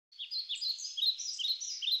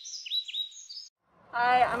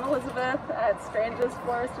Hi, I'm Elizabeth at Strange's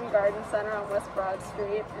Forest and Garden Center on West Broad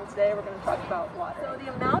Street, and today we're going to talk about water. So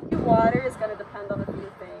the amount you water is going to depend on a few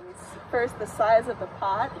things. First, the size of the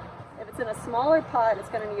pot. If it's in a smaller pot, it's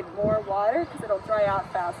going to need more water because it'll dry out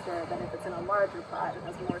faster than if it's in a larger pot and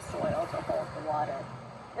has more soil to hold the water.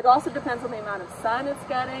 It also depends on the amount of sun it's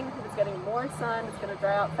getting. If it's getting more sun, it's going to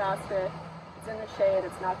dry out faster. If it's in the shade,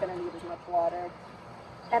 it's not going to need as much water.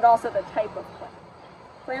 And also the type of plant.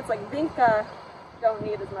 Plants like vinca don't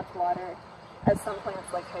need as much water as some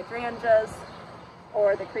plants like hydrangeas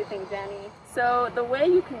or the creeping jenny. So the way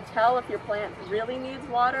you can tell if your plant really needs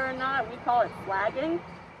water or not, we call it flagging.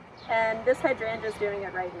 And this hydrangea is doing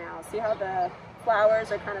it right now. See how the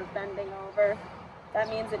flowers are kind of bending over? That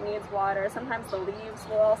means it needs water. Sometimes the leaves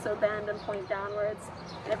will also bend and point downwards.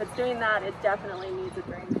 And if it's doing that, it definitely needs a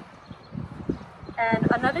drink. And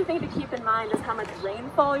another thing to keep in mind is how much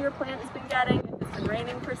rainfall your plant has been getting. If it's been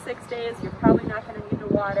raining for 6 days, you're probably not going to need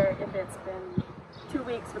to water. If it's been 2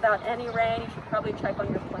 weeks without any rain, you should probably check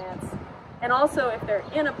on your plants. And also if they're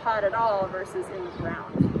in a pot at all versus in the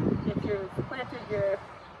ground. If you've planted your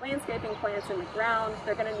landscaping plants in the ground,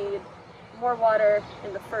 they're going to need more water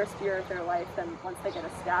in the first year of their life than once they get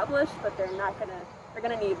established, but they're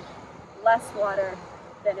going to need less water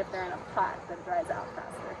than if they're in a pot that dries out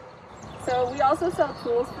faster. So we also sell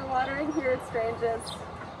tools for watering here at Strange's.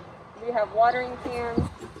 We have watering cans.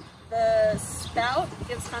 The spout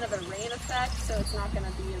gives kind of a rain effect, so it's not going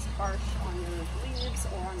to be as harsh on your leaves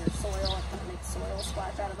or on your soil. It kind of makes soil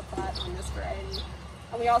splash out of the pot on this variety.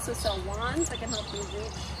 And we also sell wands that can help you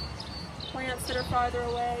reach plants that are farther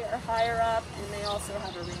away or higher up, and they also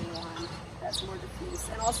have a rain wand that's more diffuse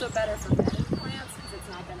and also better for bedded plants because it's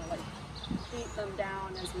not going to beat them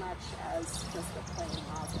down as much as just a plain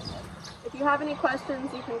nozzle would. If you have any questions,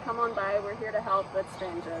 you can come on by. We're here to help at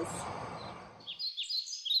Strange's.